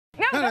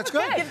No, that's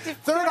good. Good.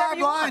 Third Eye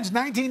Blind's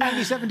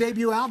 1997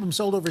 debut album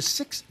sold over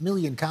 6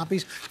 million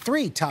copies,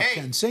 3 top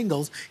 10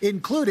 singles,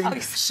 including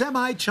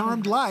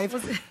Semi-Charmed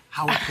Life,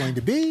 How It's Going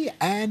to Be,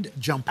 and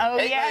Jump. Oh,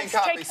 8 yes.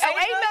 million copies. 8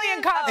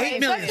 million copies. 8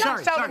 million, Let's not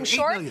sorry, sell them 8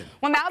 short. million.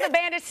 Well, now the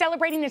band is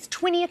celebrating its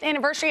 20th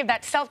anniversary of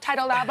that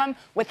self-titled album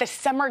with the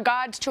Summer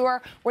Gods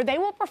Tour, where they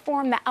will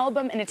perform the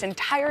album in its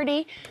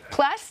entirety.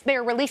 Plus, they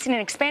are releasing an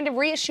expanded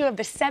reissue of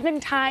the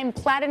 7-time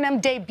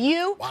platinum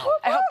debut. Wow.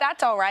 I hope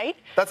that's all right.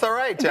 That's all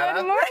right,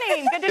 Jenna. Good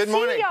morning. Good to Good see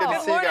morning. y'all. Good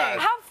to see you guys.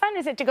 How fun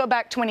is it to go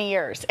back 20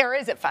 years? Or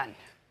is it fun?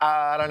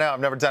 I don't know.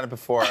 I've never done it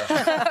before.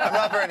 I'm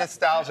not very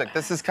nostalgic.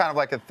 This is kind of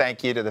like a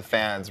thank you to the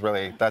fans,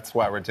 really. That's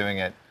why we're doing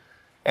it.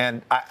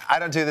 And I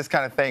don't do this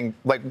kind of thing.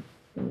 Like,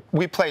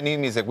 we play new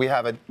music. We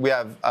have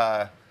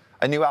a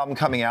new album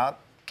coming out.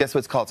 Guess what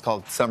it's called? It's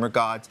called Summer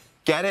Gods.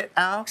 Get it,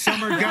 Al?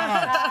 Summer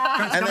Gods.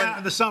 It's coming out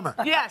in the summer.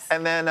 Yes.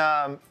 And then,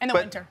 In the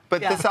winter.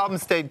 But Yeah. this album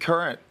stayed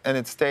current, and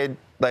it stayed,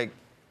 like,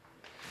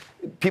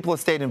 people have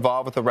stayed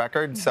involved with the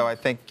record, so I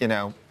think, you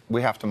know,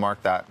 we have to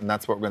mark that, and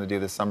that's what we're going to do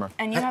this summer.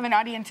 And you have an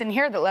audience in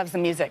here that loves the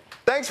music.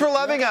 Thanks for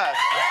loving us.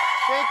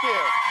 Thank you.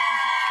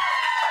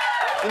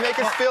 You make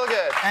us feel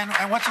good.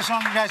 And what's the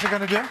song you guys are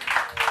going to do?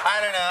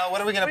 I don't know.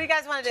 What are we going What do you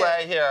guys wanna do?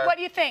 play here? What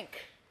do you think?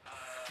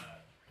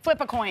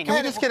 Flip a coin. Can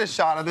we just get a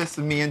shot of this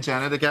of me and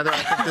Jenna together?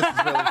 I think this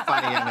is really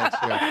funny image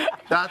here.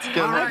 That's good.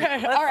 All right.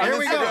 Okay, all right. Here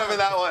we go. Over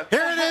that one.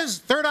 Here it is,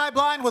 Third Eye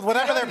Blind with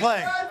whatever they're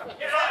playing.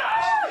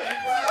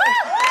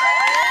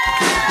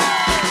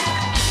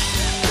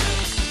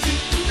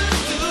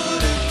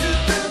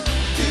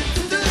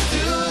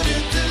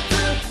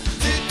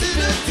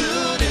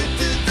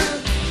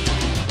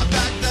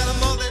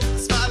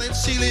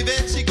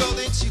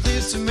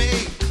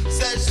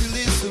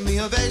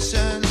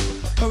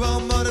 Her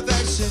own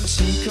motivation,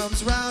 she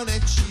comes round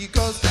and she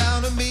goes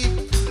down to me,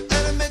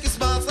 and it makes it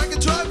smiles like a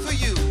drug for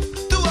you.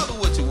 Do over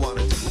what you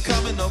wanna do, we're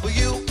coming over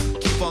you.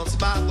 Keep on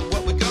smiling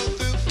what we go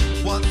through.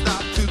 One stop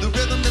to the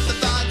rhythm is the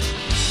thought,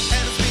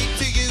 and I speak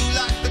to you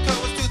like the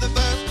chorus to the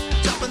verse.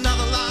 Jump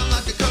another line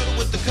like a curtain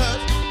with the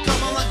curve.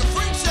 Come on like a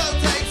freak show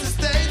takes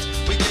the stage.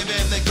 We give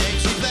in the game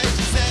she plays.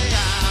 She say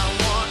I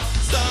want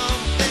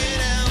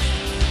something else,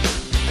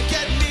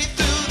 get me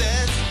through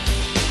this.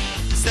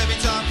 Every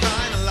time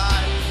kind of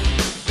life.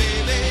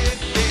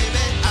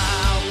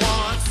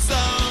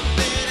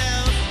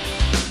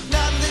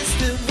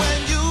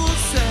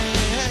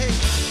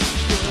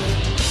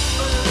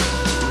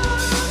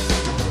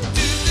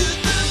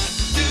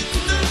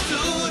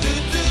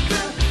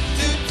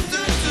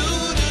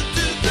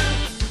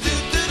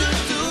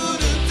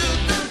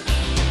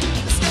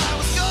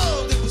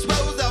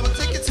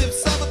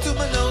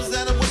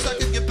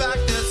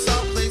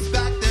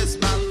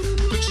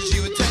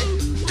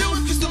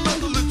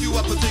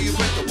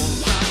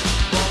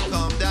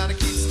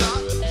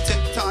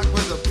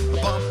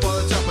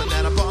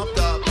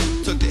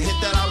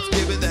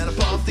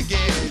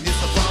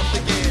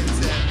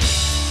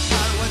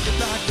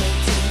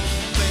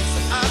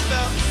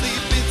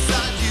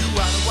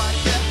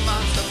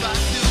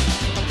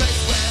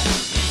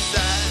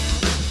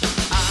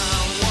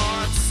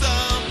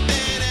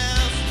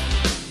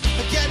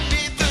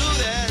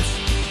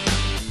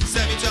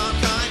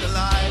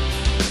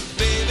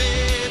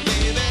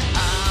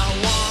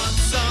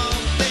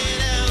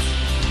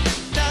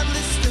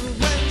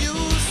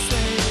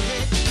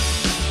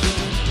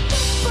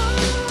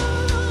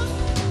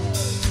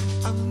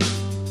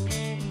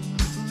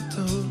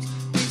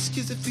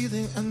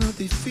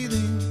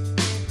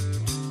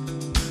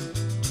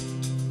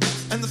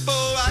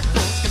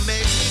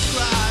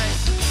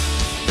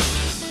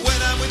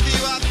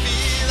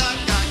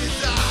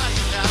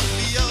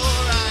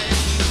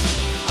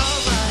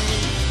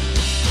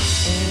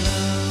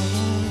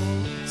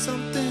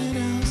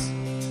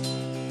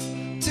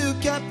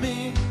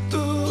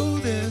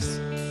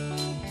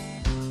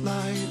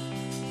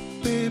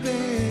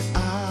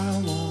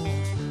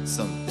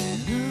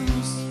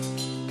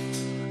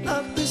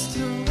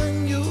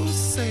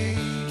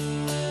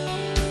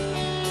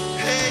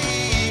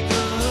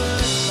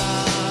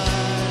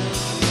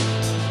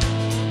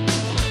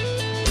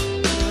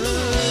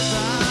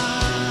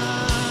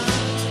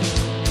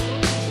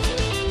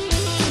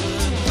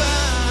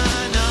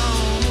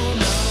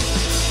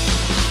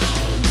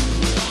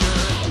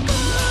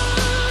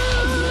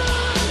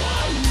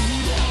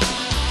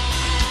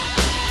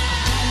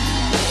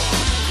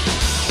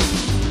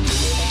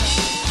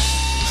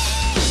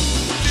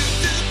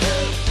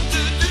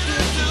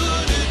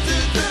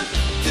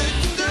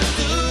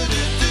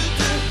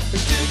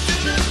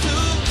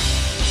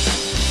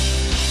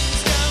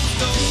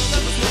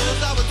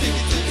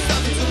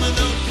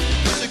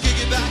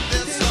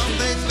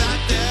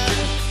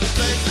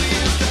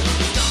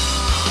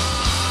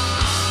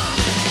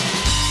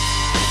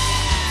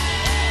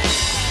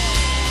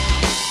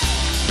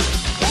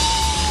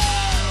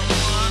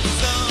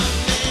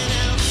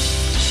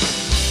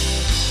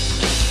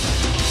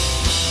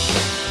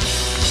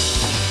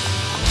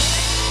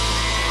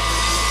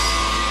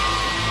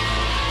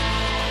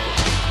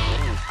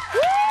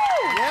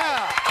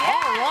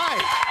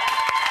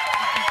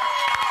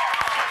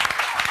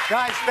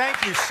 Guys,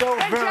 thank you so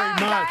Good very job,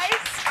 much.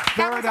 guys.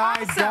 That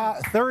was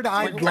awesome.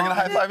 Third-Eyed We're gonna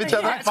high five each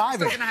other. Yes, we're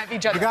still gonna have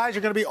each other. You guys are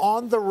going to be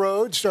on the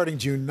road starting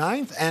June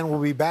 9th, and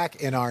we'll be back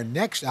in our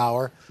next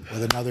hour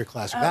with another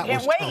classic. That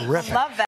Can't was wait. terrific. Love that.